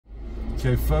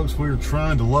Okay, folks, we are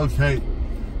trying to locate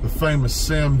the famous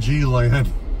SamG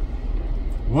Land.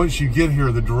 Once you get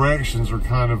here, the directions are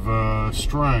kind of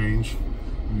strange.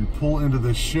 You pull into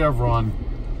this Chevron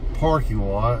parking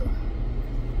lot.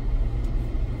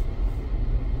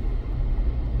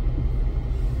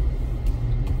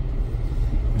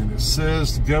 And it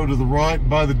says to go to the right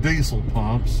by the diesel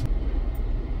pumps.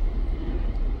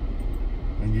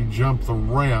 And you jump the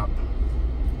ramp.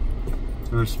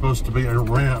 There's supposed to be a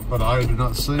ramp, but I do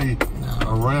not see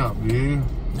a ramp, do you?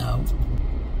 No.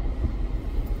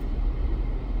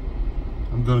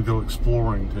 I'm gonna go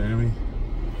exploring, Tammy.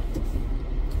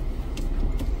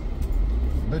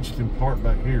 I bet you can park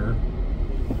back here.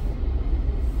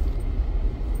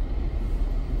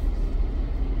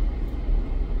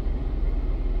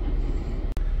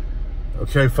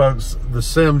 Okay, folks, the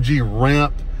SamG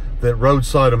ramp that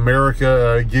Roadside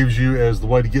America gives you as the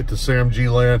way to get to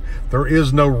SamG Land. There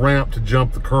is no ramp to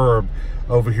jump the curb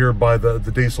over here by the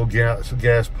diesel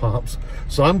gas pumps.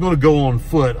 So I'm going to go on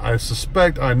foot. I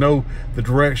suspect I know the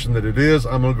direction that it is.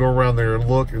 I'm going to go around there and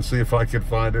look and see if I can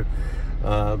find it.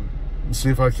 See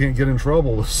if I can't get in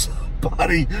trouble with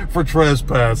somebody for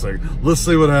trespassing. Let's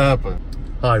see what happens.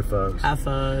 Hi, folks. Hi,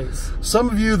 folks. Some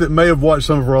of you that may have watched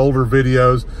some of our older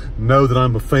videos know that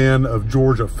I'm a fan of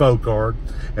Georgia folk art.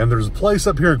 And there's a place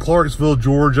up here in Clarkesville,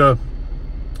 Georgia,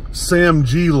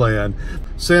 SamG Land.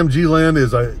 SamG Land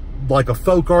is like a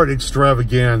folk art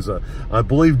extravaganza. I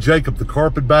believe Jacob the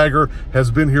Carpetbagger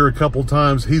has been here a couple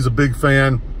times. He's a big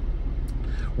fan.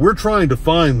 We're trying to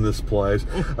find this place.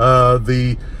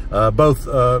 Both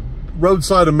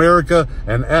Roadside America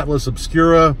and Atlas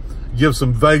Obscura give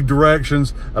some vague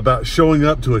directions about showing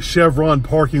up to a Chevron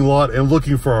parking lot and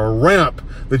looking for a ramp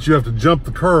that you have to jump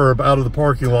the curb out of the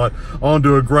parking lot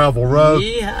onto a gravel road.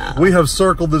 Yeah. We have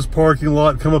circled this parking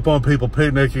lot, come upon people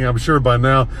picnicking. I'm sure by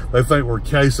now they think we're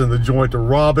casing the joint to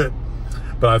rob it,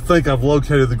 but I think I've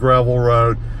located the gravel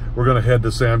road. We're gonna head to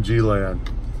SamG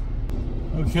Land.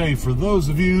 Okay, for those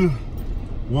of you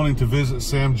wanting to visit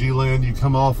SamG Land, you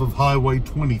come off of Highway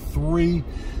 23.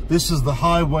 This is the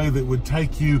highway that would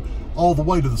take you all the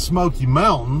way to the Smoky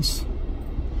Mountains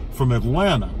from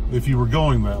Atlanta if you were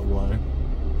going that way.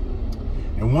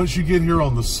 And once you get here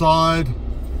on the side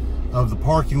of the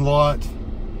parking lot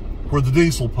where the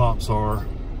diesel pumps are,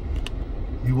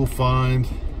 you will find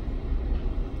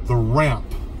the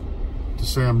ramp to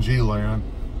SamG Land.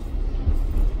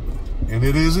 And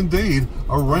it is indeed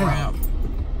a ramp.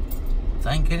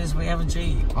 Thank goodness we have a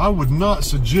Jeep. I would not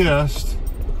suggest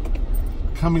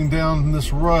coming down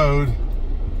this road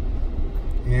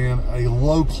in a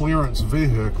low clearance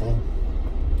vehicle.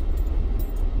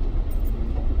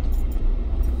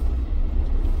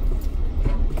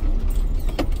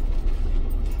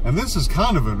 And this is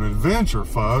kind of an adventure,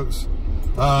 folks.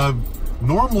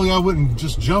 Normally I wouldn't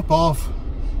just jump off,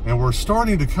 and we're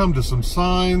starting to come to some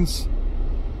signs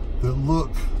that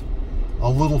look a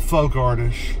little folk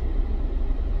artish.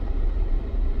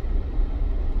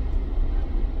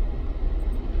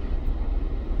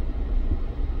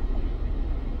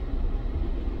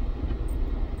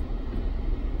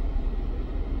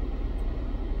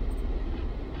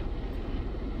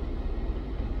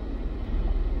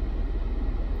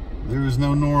 There is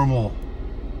no normal.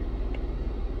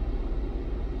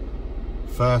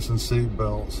 Fasten seat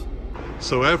belts.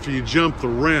 So after you jump the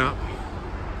ramp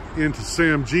into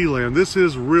SamG Land, this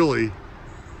is really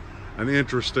an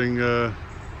interesting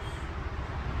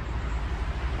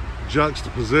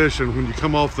juxtaposition. When you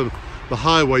come off the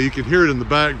highway, you can hear it in the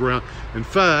background. In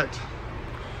fact,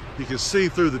 you can see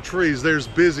through the trees, there's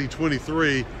Busy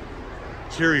 23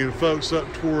 carrying folks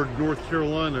up toward North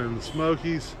Carolina and the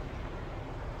Smokies.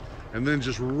 And then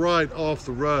just right off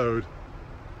the road,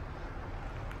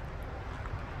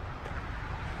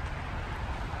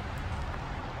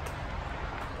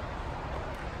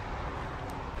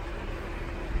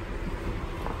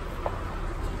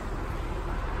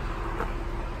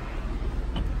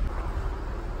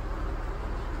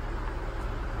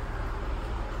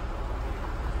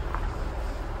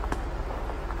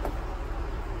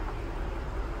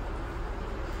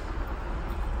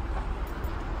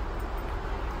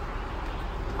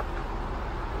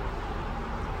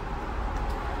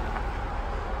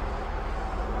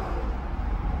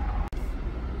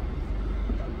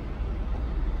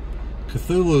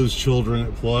 Cthulhu's children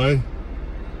at play.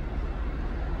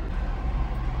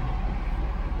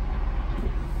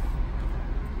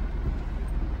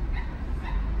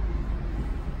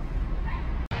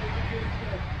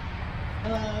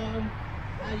 Hello,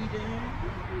 how you doing?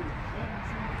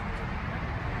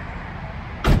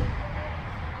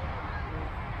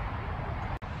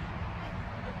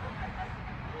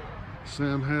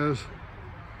 Sam has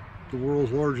the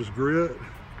world's largest grit.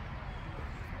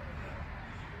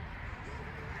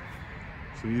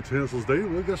 Some utensils.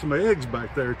 We got some eggs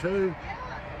back there too.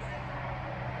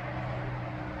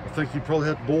 I think you probably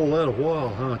have to boil that a while,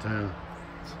 huh, Tam?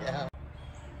 Yeah.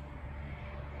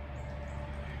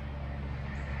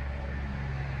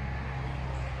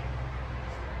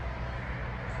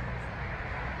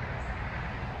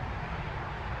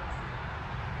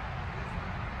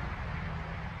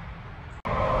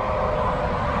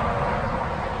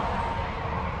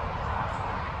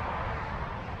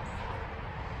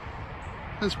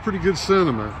 That's pretty good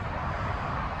sentiment.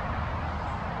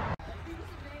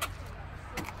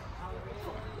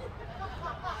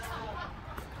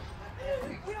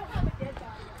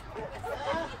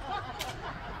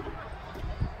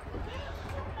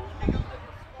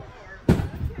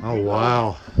 Oh,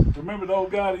 wow. Remember the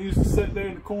old guy that used to sit there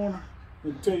in the corner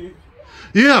and tell you?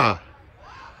 Yeah.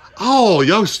 Oh,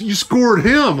 you scored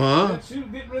him, huh? Yeah, she was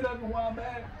getting rid of him a while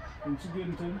back, and she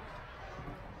didn't too.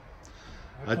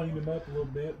 I cleaned him up a little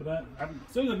bit, but as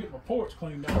soon as I get my porch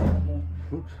cleaned up, I'm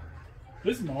gonna,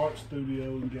 this is my art studio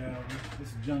and gallery. This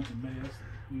is junk and mess.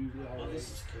 Usually all This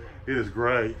is cool. It is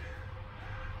great.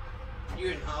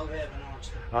 You're in hog heaven,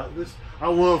 aren't you? I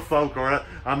love folk art.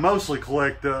 I mostly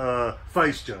collect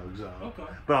face jugs, Okay.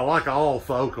 but I like all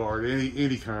folk art,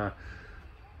 any kind.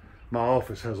 My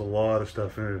office has a lot of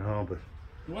stuff in it at home, but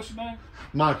What's your name?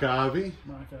 Mike Ivy.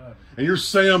 Mike Ivy. And you're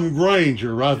Sam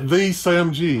Granger, right? Yes. The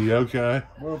Sam G, okay.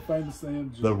 World famous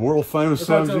Sam G. The world famous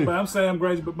Sam G. I'm Sam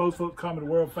Granger, but most folks call me the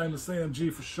world famous Sam G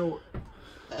for short.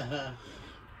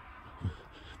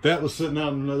 That was sitting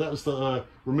out in, that was the,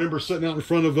 remember sitting out in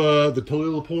front of the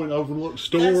Tallulah Point Overlook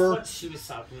store? That's what she was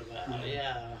talking about,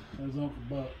 yeah. That was Uncle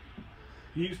Buck.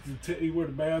 He used to tell you where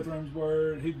the bathrooms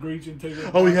were. He'd greet you and tell you.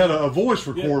 Oh, he had a voice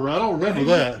recorder. Yeah. I don't remember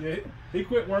that. Yeah, he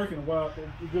quit working a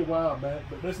good while back.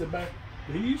 But that's back.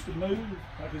 He used to move,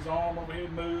 like his arm over here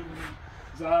moved, and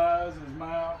his eyes and his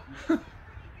mouth. Yeah,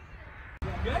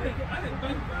 I didn't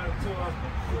think about it until I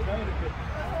was about it.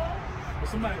 But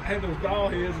somebody had those doll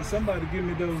heads, and somebody give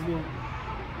me those little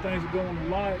things that go on the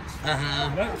lights.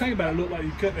 That thing about it looked like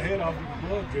you cut the head off with the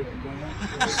blood dripping down.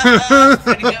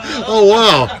 Oh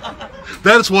wow,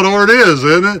 that's what art is,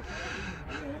 isn't it?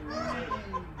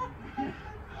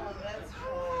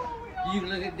 You can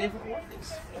look at different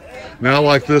ones. Now I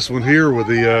like this one here with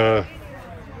the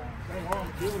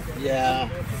yeah,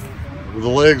 with the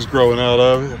legs growing out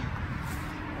of it.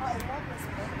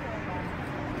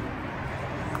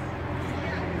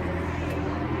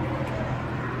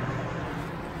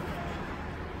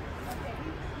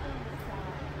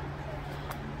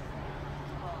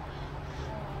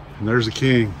 And there's the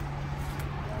king.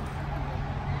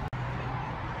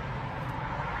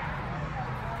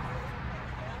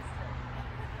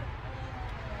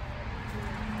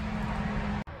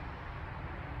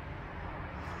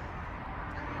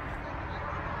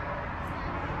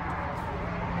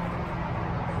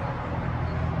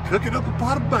 Cooking up a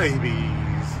pot of babies.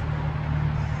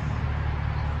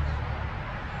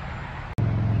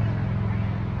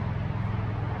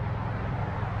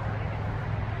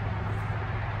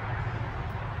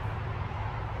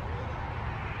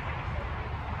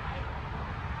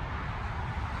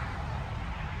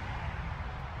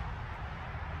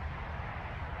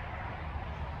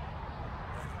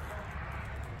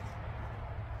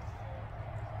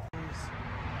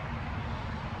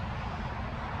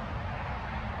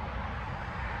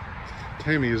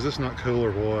 Tammy, is this not cool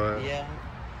or what? yeah.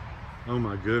 Oh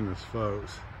my goodness,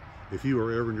 folks. If you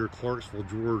are ever near Clarkesville,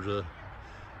 Georgia,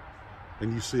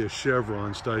 and you see a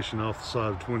Chevron station off the side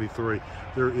of 23,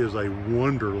 there is a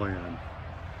wonderland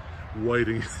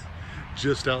waiting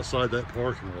just outside that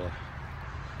parking lot.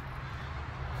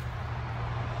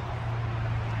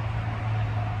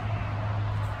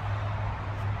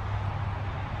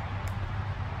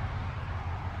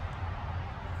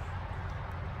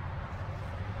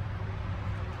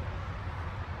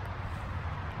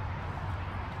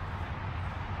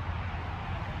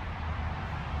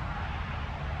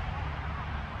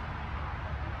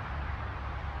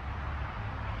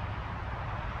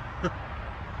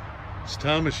 It's a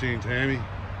time machine, Tammy.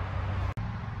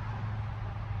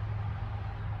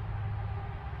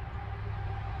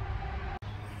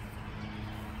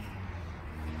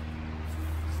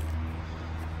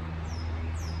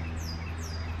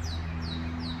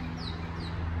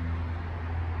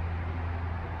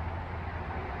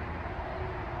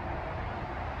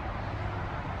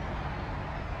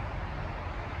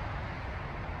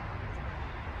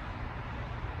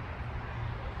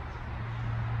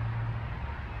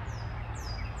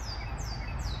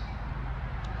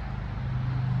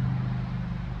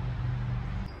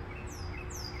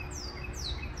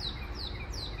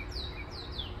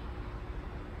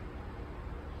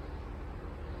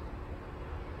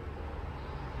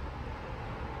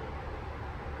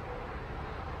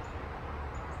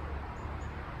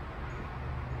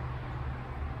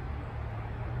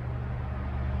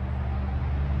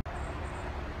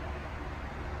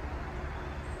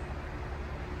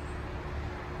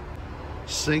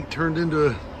 sink turned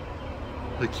into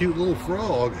a cute little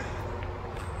frog.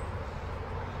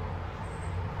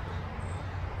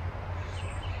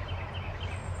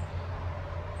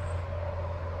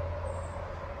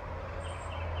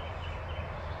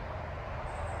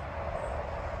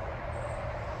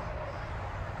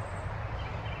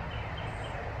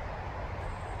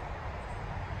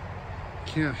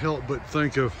 Can't help but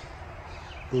think of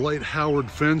the late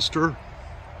Howard Finster,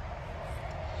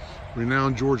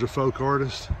 renowned Georgia folk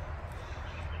artist.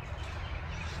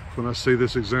 When I see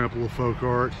this example of folk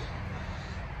art,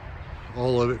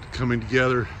 all of it coming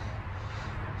together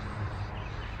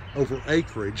over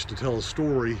acreage to tell a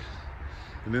story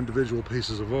in individual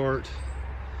pieces of art.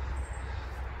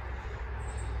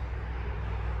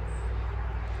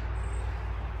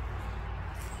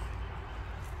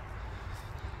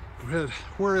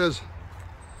 Whereas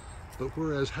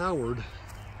Howard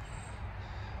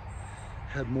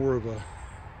had more of a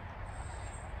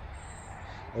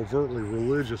overtly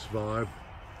religious vibe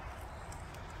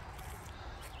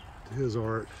to his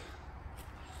art,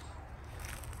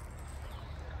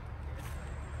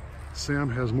 Sam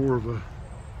has more of a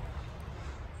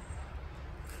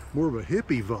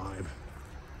hippie vibe,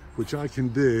 which I can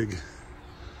dig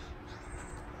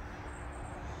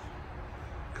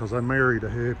because I married a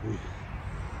hippie.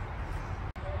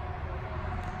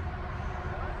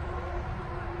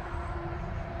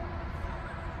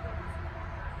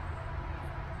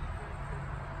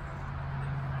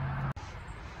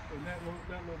 And that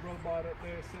little robot up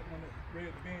there sitting on that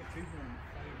red bench, he's one of my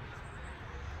favorites.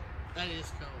 That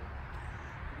is cool.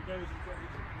 He goes and got his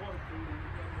water cooler and he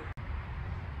got a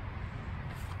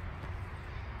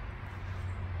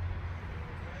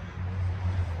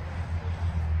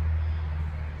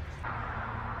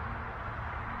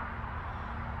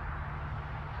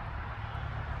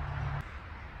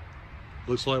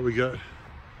Looks like we got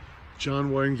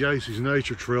John Wayne Gacy's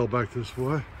nature trail back this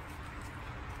way.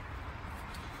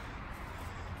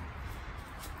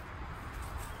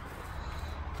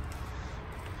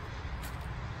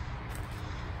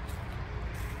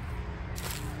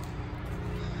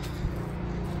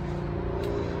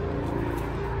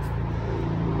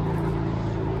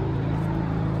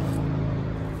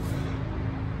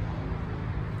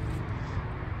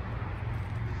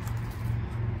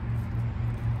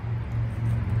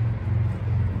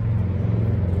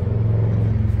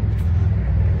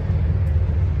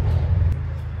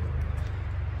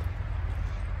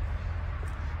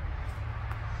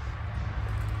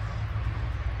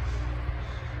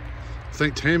 I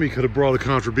think Tammy could have brought a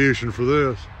contribution for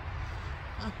this.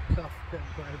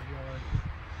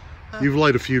 You've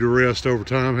laid a few to rest over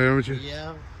time, haven't you?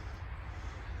 Yeah.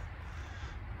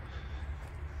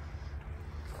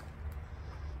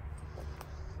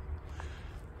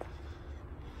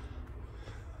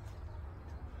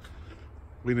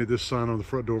 We need this sign on the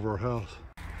front door of our house.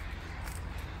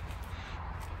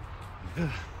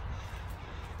 Yeah.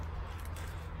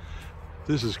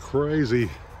 This is crazy.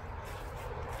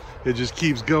 It just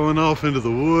keeps going off into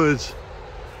the woods.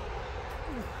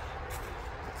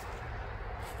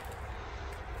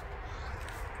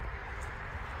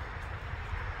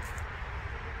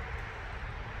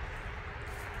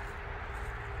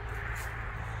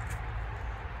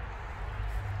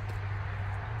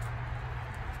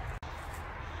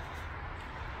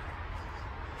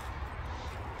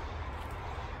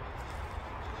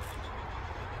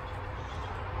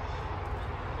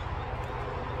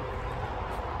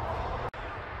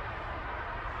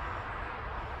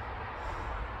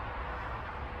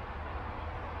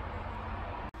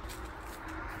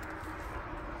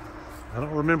 I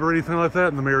don't remember anything like that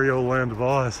in the merry old land of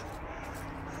Oz.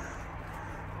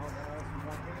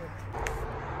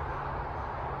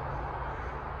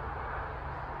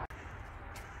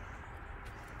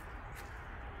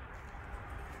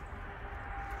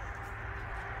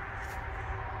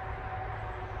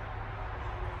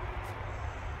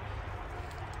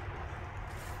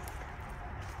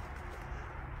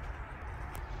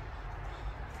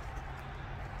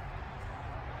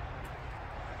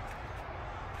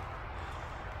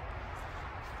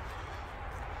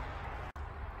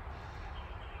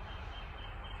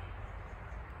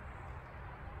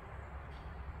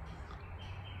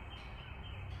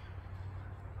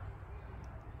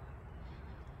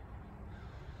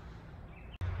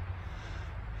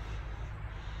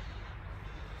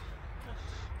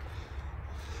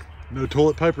 No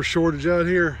toilet paper shortage out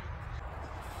here.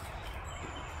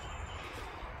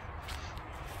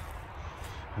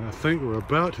 And I think we're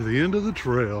about to the end of the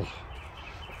trail.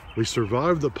 We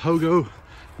survived the Pogo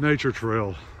Nature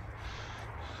Trail.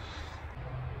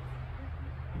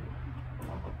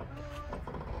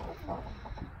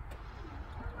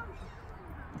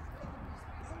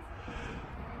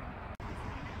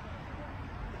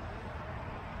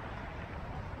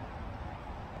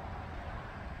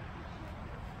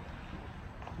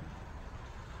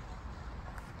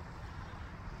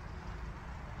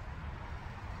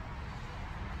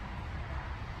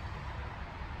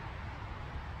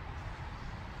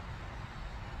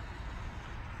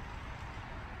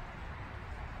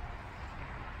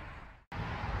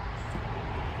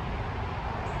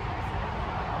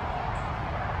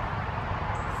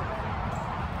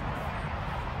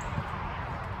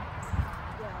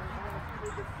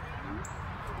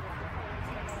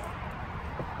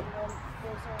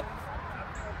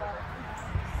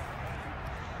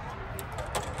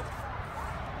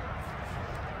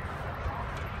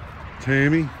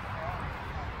 Tammy,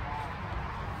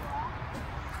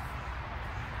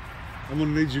 I'm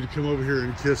gonna need you to come over here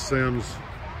and kiss Sam's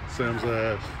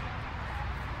ass.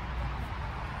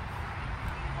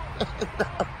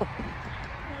 No.